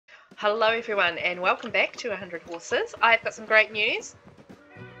Hello everyone and welcome back to 100 Horses. I've got some great news.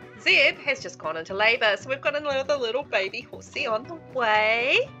 Zeb has just gone into labour, so we've got another little baby horsey on the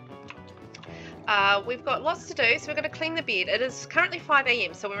way. We've got lots to do, so we're going to clean the bed. It is currently 5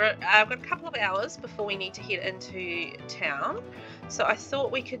 AM, so we've got a couple of hours before we need to head into town. So I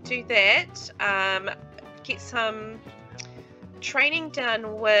thought we could do that, get some training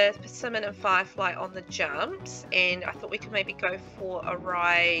done with Persimmon and Firefly on the jumps, and I thought we could maybe go for a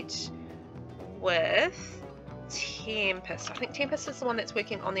ride with Tempest. I think Tempest is the one that's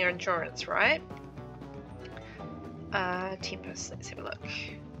working on their endurance, right? Tempest, let's have a look.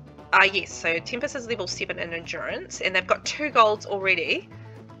 Yes, so Tempest is level 7 in endurance, and they've got 2 golds already.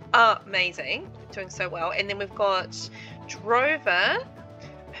 Amazing, doing so well. And then we've got Drover,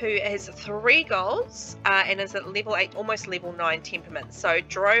 who has 3 golds and is at level 8, almost level 9 temperament. So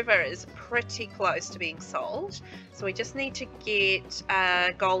Drover is pretty close to being sold. So we just need to get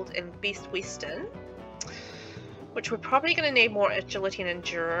gold in Best Western, which we're probably going to need more agility and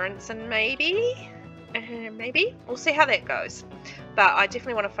endurance, and maybe we'll see how that goes. But I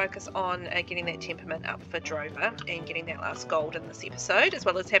definitely want to focus on getting that temperament up for Drover and getting that last gold in this episode, as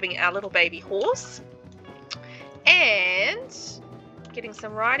well as having our little baby horse and getting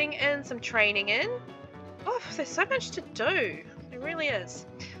some riding in, some training in. Oh, there's so much to do. There really is.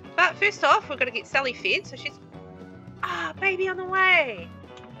 But first off, we've got to get Sally fed. So she's... baby on the way.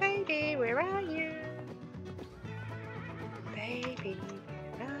 Baby, where are you? Baby,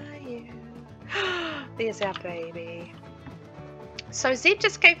 where are you? There's our baby. So Zeb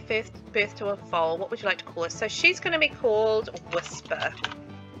just gave birth to a foal. What would you like to call her? So she's going to be called Whisper.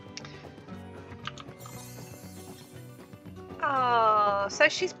 Oh, so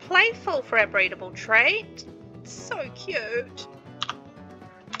she's playful for our breedable trait. So cute.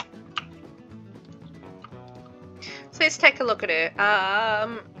 So let's take a look at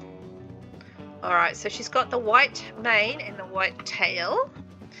her. Alright, so she's got the white mane and the white tail.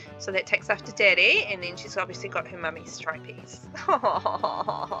 So that takes after Daddy, and then she's obviously got her mummy's stripies.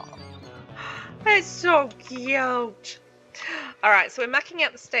 Oh, that's so cute. Alright, so we're mucking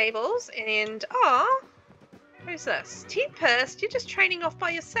out the stables, and who's this? Tempest, you're just training off by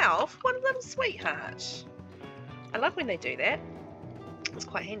yourself? What a little sweetheart. I love when they do that. It's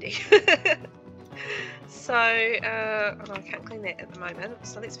quite handy. So, I can't clean that at the moment.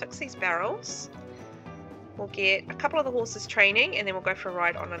 So let's fix these barrels. We'll get a couple of the horses training, and then we'll go for a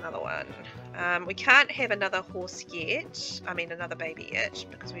ride on another one. We can't have another horse yet. I mean, another baby yet,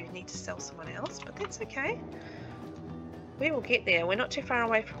 because we need to sell someone else, but that's okay. We will get there. We're not too far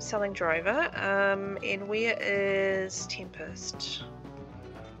away from selling Drover. And where is Tempest?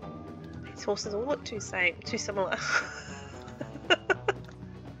 These horses all look too similar.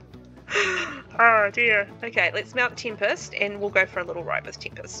 Oh dear. Okay, let's mount Tempest and we'll go for a little ride with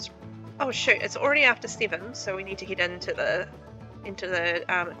Tempest. Oh shoot, it's already after 7, so we need to head into the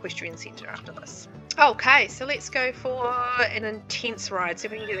equestrian centre after this. Okay, so let's go for an intense ride so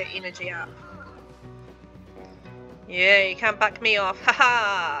we can get that energy up. Yeah, you can't buck me off.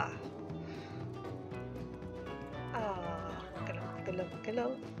 Haha! Oh, look.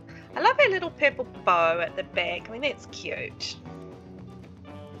 I love her little purple bow at the back. I mean, that's cute.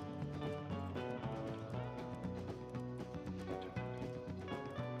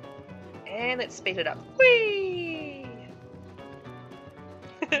 And let's speed it up. Whee!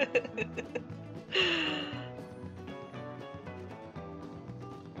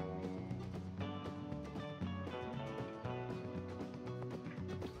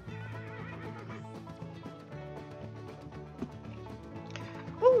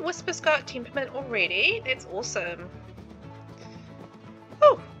 Oh, Whisper's got temperament already. That's awesome.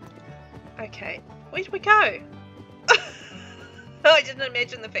 Oh, okay. Where did we go? I didn't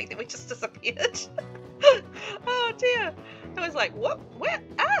imagine the fact that we just disappeared. Oh dear. I was like, what? Where?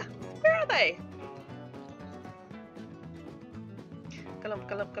 Where are they?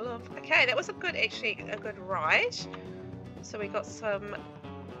 Galump. Okay, that was a good ride. So we got some...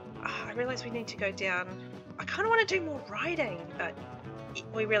 I realise we need to go down... I kind of want to do more riding, but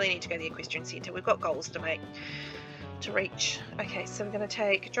we really need to go to the equestrian centre. We've got goals to reach. Okay, so we're going to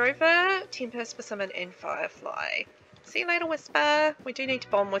take Drover, Tempest, Persimmon and Firefly. See you later, Whisper. We do need to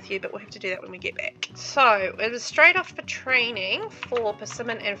bond with you, but we'll have to do that when we get back. So, it was straight off for training for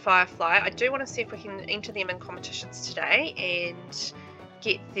Persimmon and Firefly. I do want to see if we can enter them in competitions today and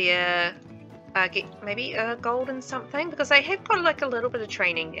get their... get maybe a gold in something, because they have got like a little bit of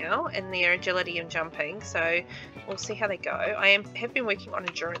training now in their agility and jumping, so we'll see how they go. I have been working on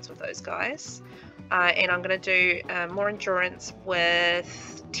endurance with those guys, and I'm going to do more endurance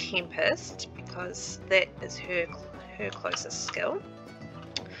with Tempest, because that is her closest skill.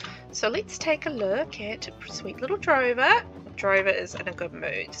 So let's take a look at sweet little Drover. Drover is in a good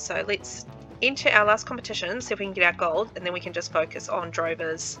mood. So let's enter our last competition, see if we can get our gold, and then we can just focus on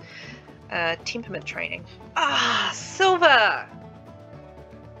Drover's temperament training. Ah, silver!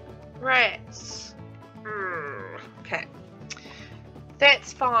 Rats. Okay.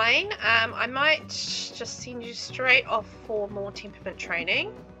 That's fine. I might just send you straight off for more temperament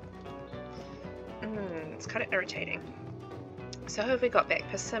training. It's kind of irritating. So who have we got back?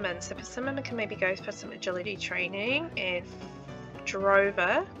 Persimmon. So Persimmon can maybe go for some agility training, and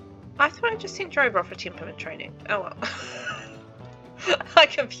Drover. I thought I just sent Drover off for temperament training. Oh well. I'm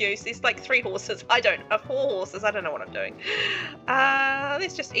confused. There's like 3 horses. 4 horses. I don't know what I'm doing.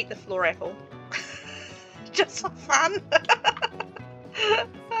 Let's just eat the floor apple. Just for fun.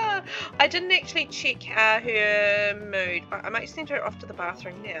 I didn't actually check her mood. I might send her off to the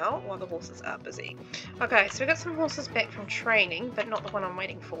bathroom now while the horses are busy. Okay, so we got some horses back from training, but not the one I'm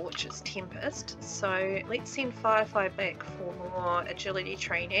waiting for, which is Tempest. So let's send Firefly back for more agility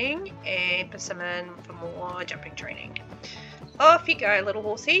training and Persimmon for more jumping training. Off you go, little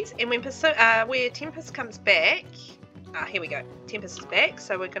horsies. And when where Tempest comes back, here we go. Tempest is back,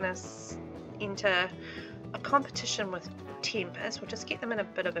 so we're going to enter a competition with Tempest. We'll just get them in a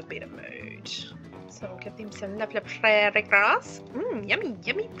bit of a better mood. So we'll give them some lovely prairie grass. Yummy,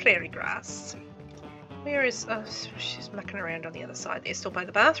 yummy prairie grass. Where is... oh, she's mucking around on the other side there, still by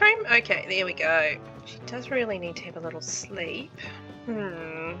the bathroom. Okay, there we go. She does really need to have a little sleep.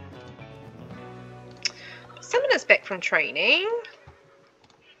 Someone is back from training.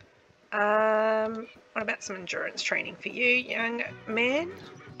 What about some endurance training for you, young man?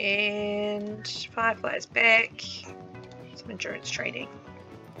 And Firefly's back. Some endurance training.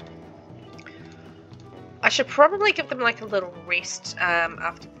 I should probably give them like a little rest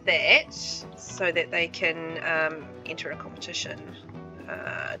after that, so that they can enter a competition.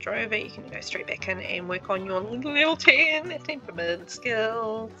 Drover, you can go straight back in and work on your level 10 temperament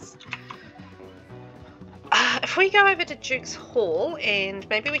skills. If we go over to Duke's Hall, and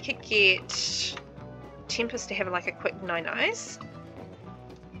maybe we could get Tempest to have like a quick night-night.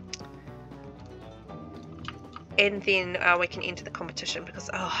 And then we can enter the competition, because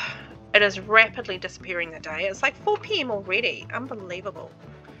it is rapidly disappearing that day. It's like 4 PM already. Unbelievable.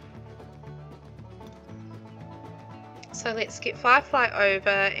 So let's get Firefly over,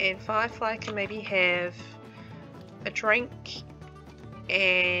 and Firefly can maybe have a drink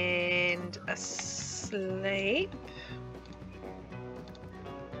and a sleep.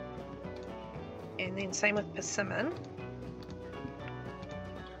 And then same with Persimmon.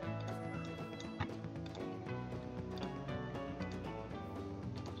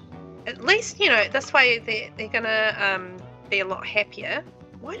 At least, you know, this way they're gonna be a lot happier.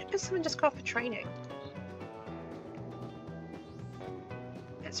 Why did Persimmon just go off for training?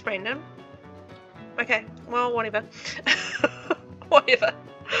 It's random. Okay, well, whatever. Whatever.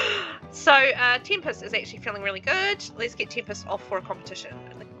 So, Tempest is actually feeling really good. Let's get Tempest off for a competition.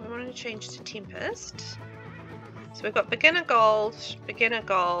 We want to change to Tempest. So we've got beginner gold,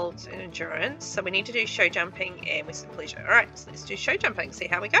 and endurance. So we need to do show jumping and Western pleasure. Alright, so let's do show jumping, see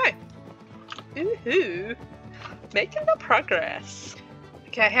how we go. Ooh-hoo. Making the progress.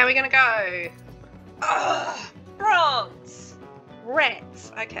 Okay, how are we going to go? Bronze.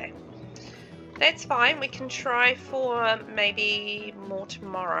 Rats. Okay. That's fine. We can try for maybe more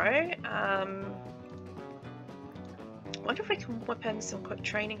tomorrow. I wonder if we can whip in some quick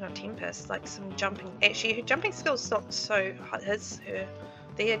training on Tempest, like some jumping. Actually, her jumping skill is not so...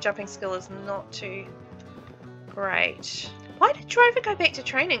 Their jumping skill is not too great. Why did Drover go back to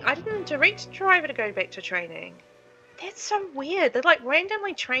training? I didn't direct Drover to go back to training. That's so weird. They're like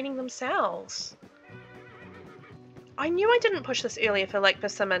randomly training themselves. I knew I didn't push this earlier for like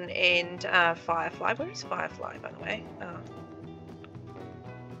Persimmon and Firefly. Where is Firefly, by the way?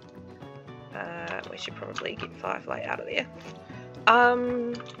 We should probably get Firefly out of there.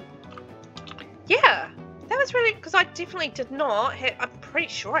 Yeah, that was really... because I definitely did not have... I'm pretty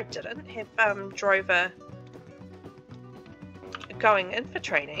sure I didn't have Drover going in for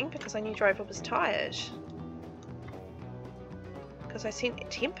training, because I knew Drover was tired. Because I sent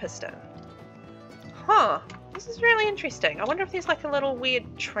Tempest in. Huh. This is really interesting. I wonder if there's like a little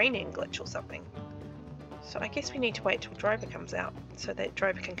weird training glitch or something. So I guess we need to wait till Drover comes out so that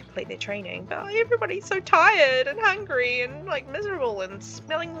Drover can complete their training. But everybody's so tired and hungry and like miserable and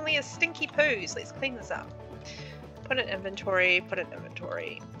smelling their stinky poos. Let's clean this up. Put it in inventory, put it in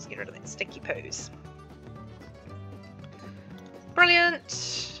inventory. Let's get rid of that stinky poos.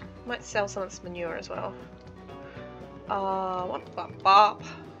 Brilliant. Might sell some of this manure as well.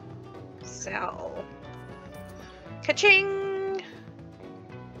 Sell. Ka-ching!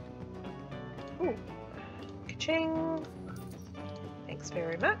 Ooh. Ka-ching. Thanks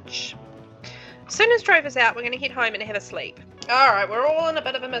very much. As soon as Drover's out, we're going to head home and have a sleep. Alright, we're all in a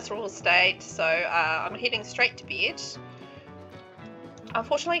bit of a miserable state, so I'm heading straight to bed.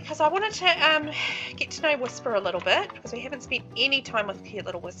 Unfortunately, because I wanted to get to know Whisper a little bit, because we haven't spent any time with cute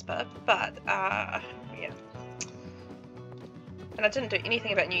little Whisper, but yeah. And I didn't do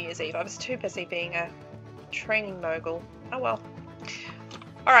anything about New Year's Eve. I was too busy being a training mogul. Oh well.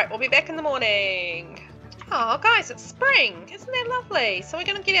 Alright, we'll be back in the morning. Oh guys, it's spring. Isn't that lovely? So we're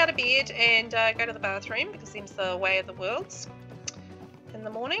going to get out of bed and go to the bathroom, because seems the way of the world. In the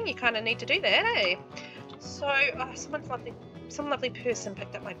morning, you kind of need to do that, eh? So, some lovely person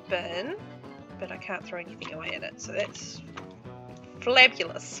picked up my bin, but I can't throw anything away at it, so that's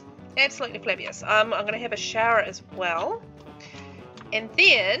flabulous. Absolutely flabulous. I'm going to have a shower as well. And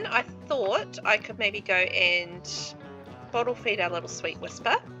then I thought I could maybe go and bottle feed our little sweet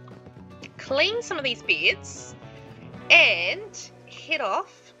Whisper, clean some of these beds, and head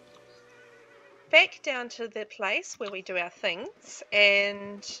off back down to the place where we do our things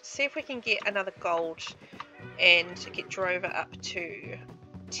and see if we can get another gold and get Drover up to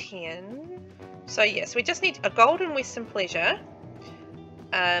 10. So yes, we just need a gold in Western Pleasure.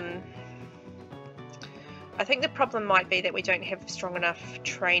 I think the problem might be that we don't have strong enough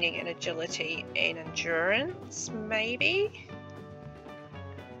training in agility and endurance, maybe.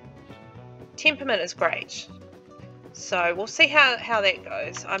 Temperament is great. So we'll see how that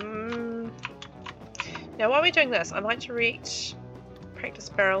goes. Now while we're doing this, I might direct practice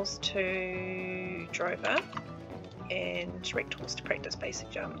barrels to Drover and direct horse to practice basic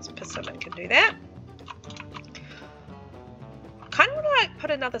jumps. Persimmon can do that. I kind of want to like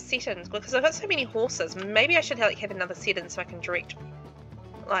put another set in because I've got so many horses. Maybe I should like have another set in so I can direct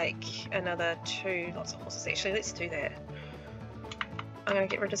like another 2 lots of horses. Actually, let's do that. I'm going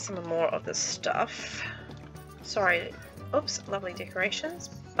to get rid of some more of this stuff. Sorry, oops, lovely decorations,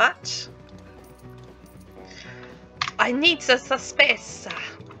 but I need the space.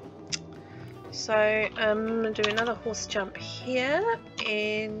 So I'm going to do another horse jump here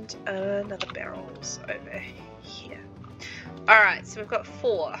and another barrels over here. Alright, so we've got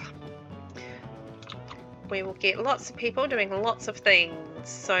 4. We will get lots of people doing lots of things.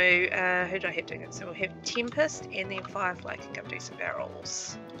 So who do I have doing it? So we'll have Tempest and then Firefly can go do some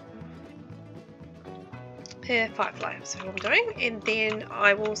barrels. Firefly, that's what I'm doing, and then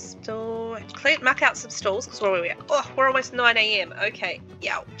I will still mark out some stalls because where are we at? Oh, we're almost 9 AM. Okay,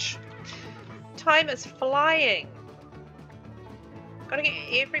 ouch. Time is flying. Gotta get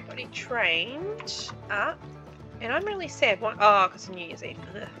everybody trained up, and I'm really sad. Oh, because of New Year's Eve.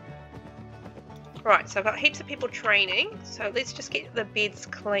 Ugh. Right, so I've got heaps of people training, so let's just get the beds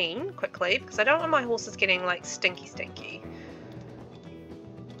clean quickly because I don't want my horses getting like stinky.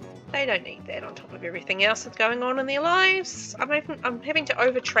 They don't need that on top of everything else that's going on in their lives. I'm having to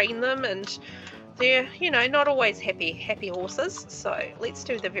overtrain them, and they're, you know, not always happy horses. So let's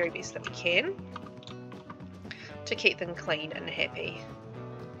do the very best that we can to keep them clean and happy.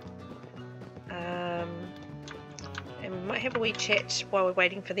 And we might have a wee chat while we're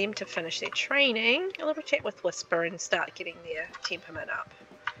waiting for them to finish their training. A little chat with Whisper and start getting their temperament up.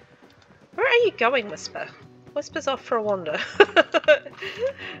 Where are you going, Whisper? Whisper's off for a wander.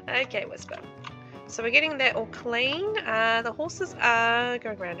 Okay, Whisper. So we're getting that all clean. The horses are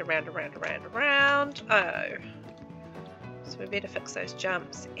going round and round and round and round and round. Oh. So we better fix those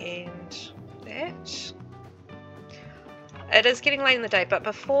jumps and that. It is getting late in the day, but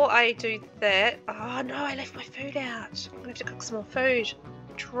before I do that... Oh no, I left my food out. I'm going to have to cook some more food.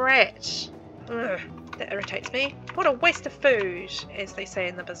 Drat. Ugh, that irritates me. What a waste of food, as they say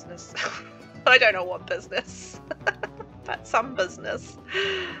in the business. I don't know what business, but some business.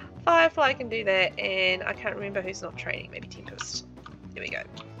 Firefly can do that, and I can't remember who's not training. Maybe Tempest. There we go.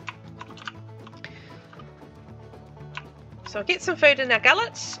 So I'll get some food in our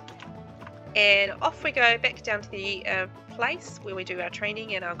gullets, and off we go back down to the place where we do our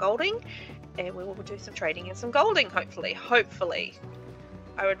training and our golding, and we will do some trading and some golding, hopefully.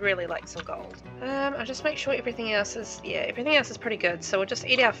 I would really like some gold. I'll just make sure everything else is, yeah, everything else is pretty good. So we'll just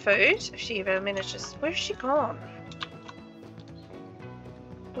eat our food. If she ever manages, where's she gone?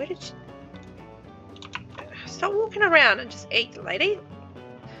 Where did she? Stop walking around and just eat, lady.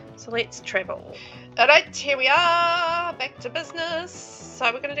 So let's travel. Alright, here we are, back to business.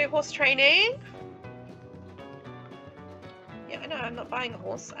 So we're going to do horse training. Yeah, I know, I'm not buying a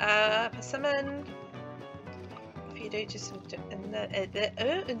horse. Persimmon. You do just some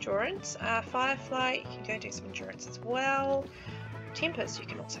endurance. Firefly, you can go do some endurance as well. Tempest, you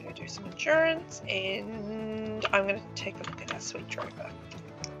can also go do some endurance. And I'm going to take a look at our sweet Drover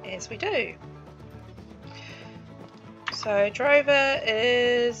as we do. So Drover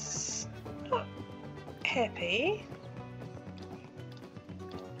is not happy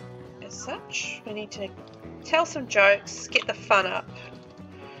as such. We need to tell some jokes, get the fun up.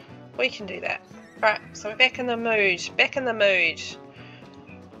 We can do that. Right, so we're back in the mood. Back in the mood.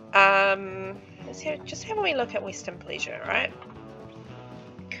 Just have a wee look at Western Pleasure, right?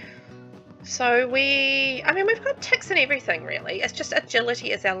 So we've got ticks and everything really. It's just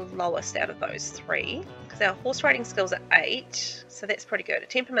agility is our lowest out of those three because our horse riding skills are 8, so that's pretty good.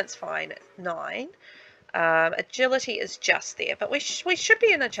 Temperament's fine at 9. Agility is just there, but we should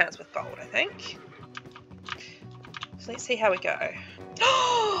be in a chance with gold, I think. So let's see how we go.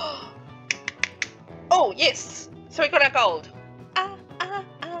 Oh yes! So we got our gold.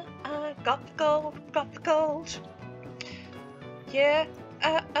 Got the gold, got the gold. Yeah.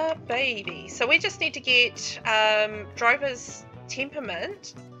 Baby. So we just need to get Drover's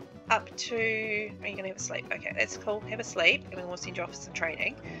temperament up to... Are you going to have a sleep? Okay, that's cool. Have a sleep, and then we'll send you off for some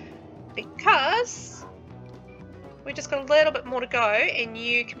training. Because we just got a little bit more to go, and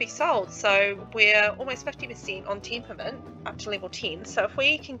you can be sold. So we're almost 50% on temperament, up to level 10. So if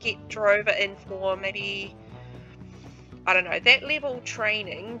we can get Drover in for maybe... I don't know, that level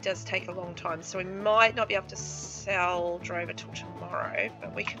training does take a long time, so we might not be able to sell Drover till tomorrow,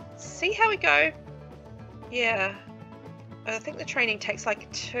 but we can see how we go. Yeah, I think the training takes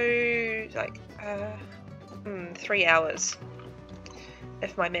like 3 hours,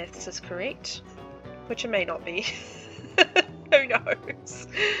 if my maths is correct, which it may not be. Who knows?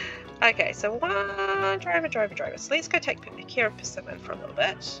 Okay, so Drover. So let's go take care of Persimmon for a little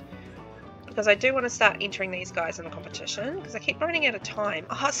bit. Because I do want to start entering these guys in the competition, because I keep running out of time.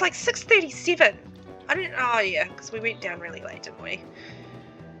 Oh, it's like 6:37. Oh yeah, because we went down really late, didn't we?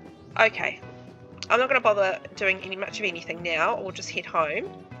 Okay. I'm not going to bother doing much of anything now. We'll just head home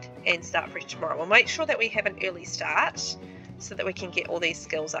and start fresh tomorrow. We'll make sure that we have an early start so that we can get all these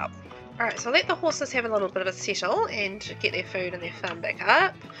skills up. Alright, so let the horses have a little bit of a settle and get their food and their fun back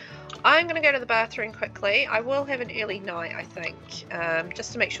up. I'm going to go to the bathroom quickly. I will have an early night, I think,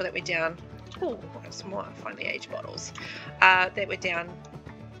 just to make sure that we're down. Oh, I've got some more finally aged bottles. That we're down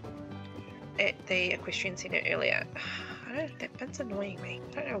at the equestrian centre earlier. That bit's annoying me.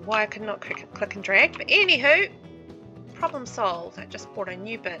 I don't know why I could not click and drag, but anywho, problem solved. I just bought a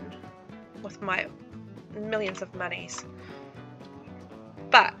new bin with my millions of monies.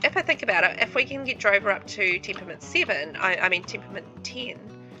 But if I think about it, if we can get Drover up to temperament 7, I mean temperament 10,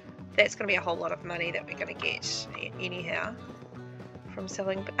 that's going to be a whole lot of money that we're going to get anyhow from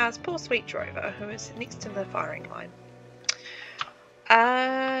selling our poor sweet Drover, who is next to the firing line.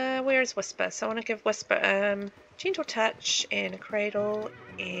 Where is Whisper? So I want to give Whisper gentle touch and a cradle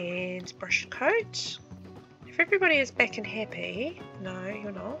and brush coat. If everybody is back and happy, no,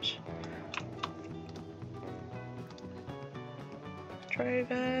 you're not.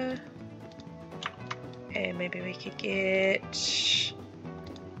 Drover, and maybe we could get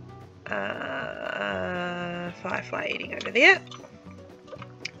Firefly eating over there.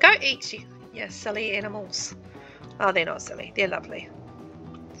 Go eat, you silly animals. Oh, they're not silly. They're lovely.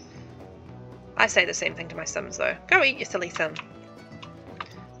 I say the same thing to my Sims, though. Go eat, you silly Sim.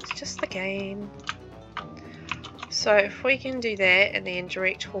 It's just the game. So if we can do that and then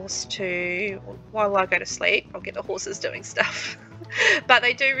direct horse to... While I go to sleep, I'll get the horses doing stuff. But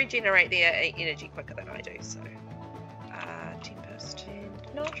they do regenerate their energy quicker than I do, so... Tempest and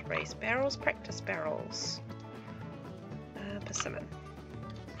not race barrels, practice barrels. Persimmon.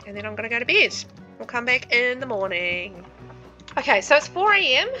 And then I'm going to go to bed. We'll come back in the morning. Okay, so it's 4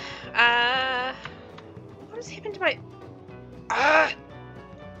 AM. What has happened to my...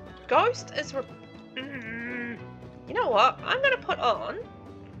 Ghost is... You know what? I'm going to put on... You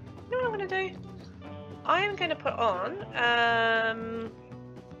know what I'm going to do? I am going to put on...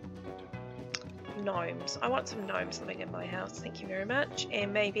 gnomes. I want some gnomes living in my house. Thank you very much.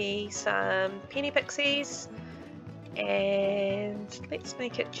 And maybe some penny pixies. And let's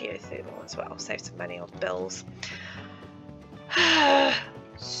make it geothermal as well. Save some money on bills.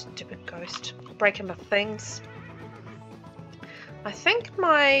 Stupid ghost. Breaking my things. I think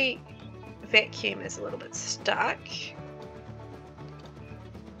my vacuum is a little bit stuck.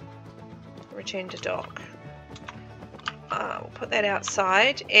 Return to dock. We'll put that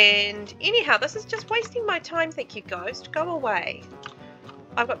outside. And anyhow, this is just wasting my time. Thank you, ghost. Go away.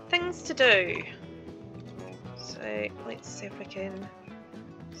 I've got things to do. So let's see if we can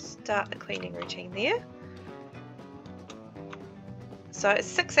start the cleaning routine there. So it's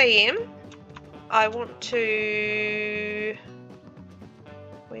 6 AM. I want to...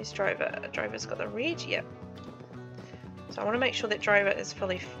 Where's Drover? Drover's got the red, yep. So I want to make sure that Drover is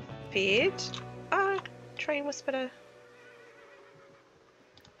fully fed. Oh, train Whisper to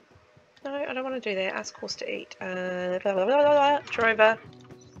No, I don't want to do that. Ask horse to eat. Drover.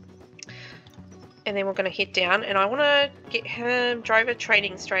 And then we're going to head down, and I want to get him Drover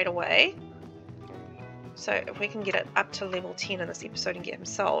training straight away. So if we can get it up to level 10 in this episode and get him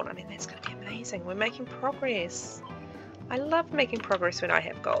sold, I mean, that's going to be amazing. We're making progress. I love making progress when I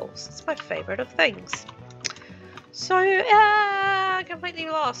have goals. It's my favourite of things. So, completely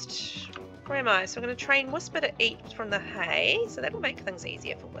lost. Where am I? So I'm going to train Whisper to eat from the hay. So that'll make things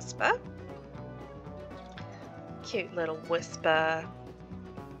easier for Whisper. Cute little Whisper.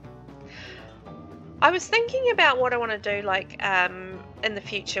 I was thinking about what I want to do, like, in the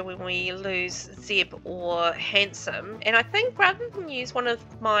future when we lose Zeb or Handsome. And I think rather than use one of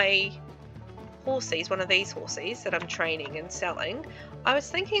my horses, one of these horses that I'm training and selling, I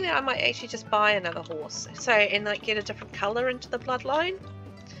was thinking that I might actually just buy another horse. So, and like get a different colour into the bloodline.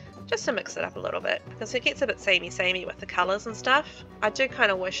 Just to mix it up a little bit. Because it gets a bit samey with the colours and stuff. I do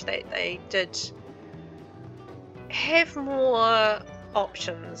kind of wish that they did have more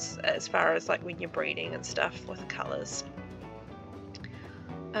options as far as like when you're breeding and stuff with the colours.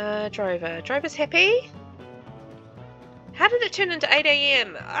 Drover. Drover's happy? How did it turn into 8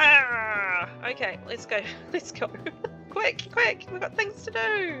 AM? Okay, let's go. Let's go. Quick, we've got things to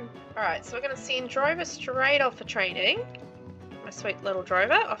do. Alright, so we're going to send Drover straight off for training. My sweet little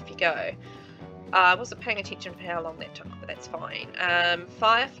Drover, off you go. I wasn't paying attention for how long that took, but that's fine.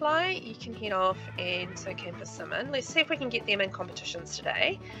 Firefly, you can head off, and so can Persimmon. Let's see if we can get them in competitions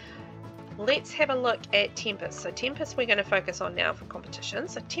today. Let's have a look at Tempest. So Tempest we're going to focus on now for competition.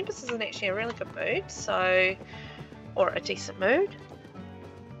 So Tempest is in actually a really good mood, so, or a decent mood.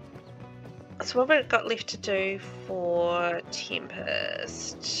 So what we've got left to do for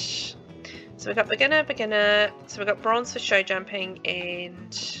Tempest. So we've got beginner. So we've got bronze for show jumping,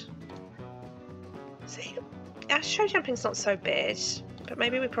 and see, our show jumping's not so bad, but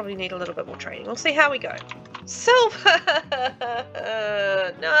maybe we probably need a little bit more training. We'll see how we go. Silver!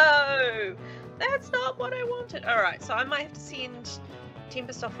 No! That's not what I wanted. Alright, so I might have to send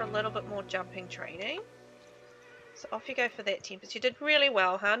Tempest off for a little bit more jumping training. So off you go for that, Tempest. You did really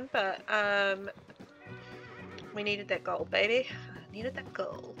well, hun, but we needed that gold, baby. I needed that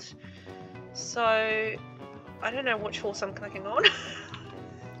gold. So, I don't know which horse I'm clicking on.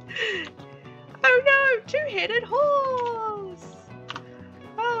 Oh no! Two-headed horse!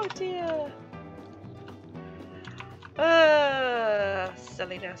 Oh dear.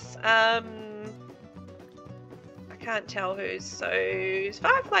 Silliness. I can't tell who's so.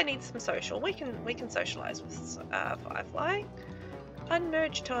 Firefly needs some social. We can socialise with Firefly.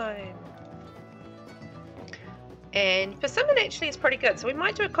 Unmerge time. And Persimmon actually is pretty good, so we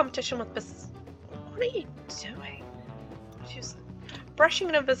might do a competition with What are you doing? Just brushing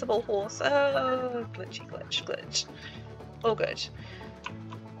an invisible horse. Oh, glitch. All good.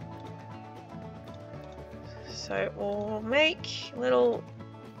 So we'll make little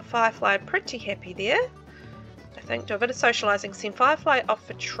Firefly pretty happy there. I think do a bit of socialising, send Firefly off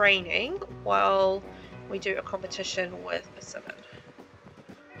for training while we do a competition with Persimmon.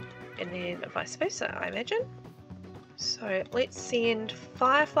 And then vice versa, I imagine. So let's send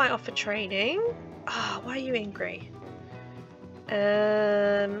Firefly off for training. Why are you angry?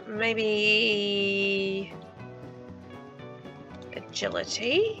 Maybe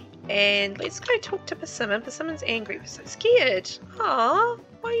agility. And let's go talk to Persimmon. Persimmon's angry. So scared. Aw,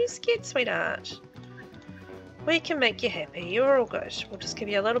 why are you scared, sweetheart? We can make you happy. You're all good. We'll just give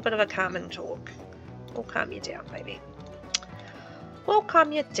you a little bit of a calming talk. We'll calm you down, baby. We'll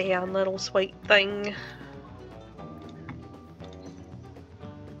calm you down, little sweet thing.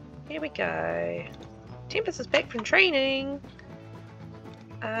 Here we go. Tempest is back from training.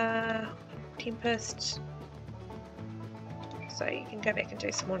 Tempest. So you can go back and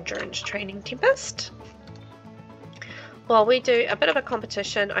do some more endurance training, Tempest. While we do a bit of a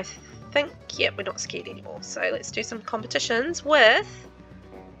competition, I think, yep, we're not scared anymore. So let's do some competitions with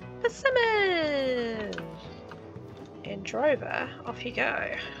Persimmon. And Drover, off you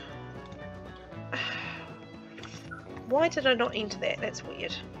go. Why did I not enter that? That's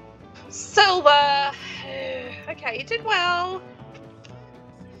weird. Silver! Okay, you did well.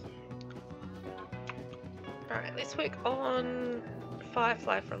 Alright, let's work on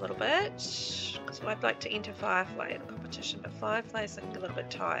Firefly for a little bit. So I'd like to enter Firefly in a competition, but Firefly's looking a little bit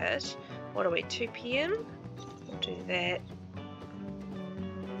tired. What are we, 2 PM? We'll do that.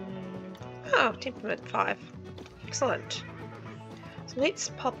 Oh, temperament 5. Excellent. So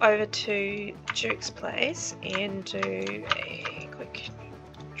let's pop over to Duke's place and do a quick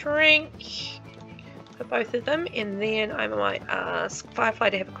drink for both of them, and then I might ask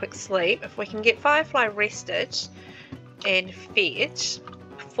Firefly to have a quick sleep. If we can get Firefly rested and fed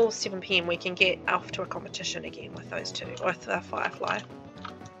before 7 PM we can get off to a competition again with those two, with Firefly.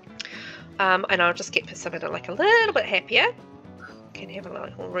 And I'll just get Persimmon like a little bit happier. Can have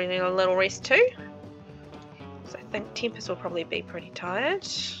a little rest too. So I think Tempest will probably be pretty tired.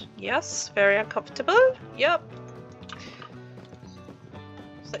 Yes, very uncomfortable. Yep.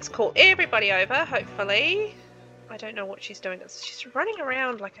 So let's call everybody over, hopefully. I don't know what she's doing. She's running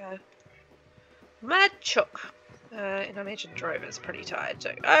around like a mad chook. And I imagine Drover's pretty tired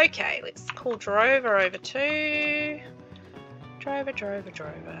too. Okay, let's call Drover over too. Drover.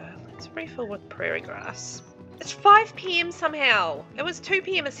 Let's refill with prairie grass. It's 5 PM somehow. It was 2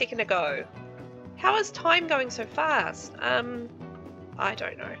 PM a second ago. How is time going so fast? I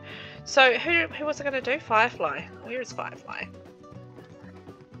don't know. So who was I going to do? Firefly. Where is Firefly?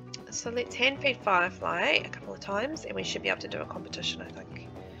 So let's hand feed Firefly a couple of times and we should be able to do a competition, I think.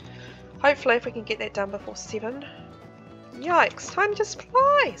 Hopefully if we can get that done before 7. Yikes, time just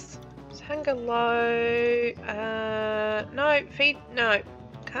flies. So hunger low. No, feed, no.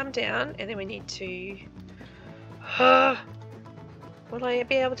 Calm down, and then we need to... will I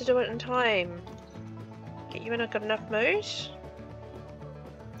be able to do it in time? Get you in a good enough mood?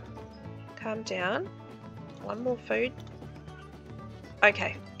 Calm down. One more food.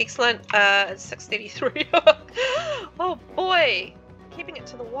 Okay, excellent. It's 6:33. Oh boy! Keeping it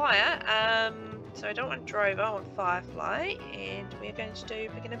to the wire. So I don't want Drover, I want Firefly, and we're going to do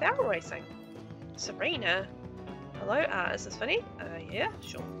picking a barrel racing. Serena. Hello, is this funny? Yeah,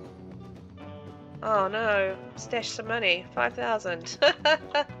 sure. Oh no, stash some money, 5,000.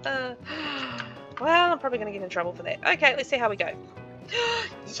 Well, I'm probably going to get in trouble for that. Okay, let's see how we go.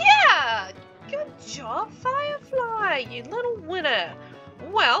 Yeah! Good job, Firefly, you little winner.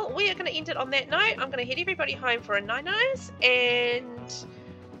 Well, we are going to end it on that note. I'm going to head everybody home for a night-night, and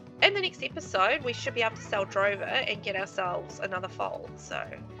in the next episode, we should be able to sell Drover and get ourselves another foal. So,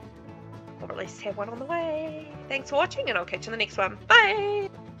 or at least have one on the way. Thanks for watching, and I'll catch you in the next one. Bye!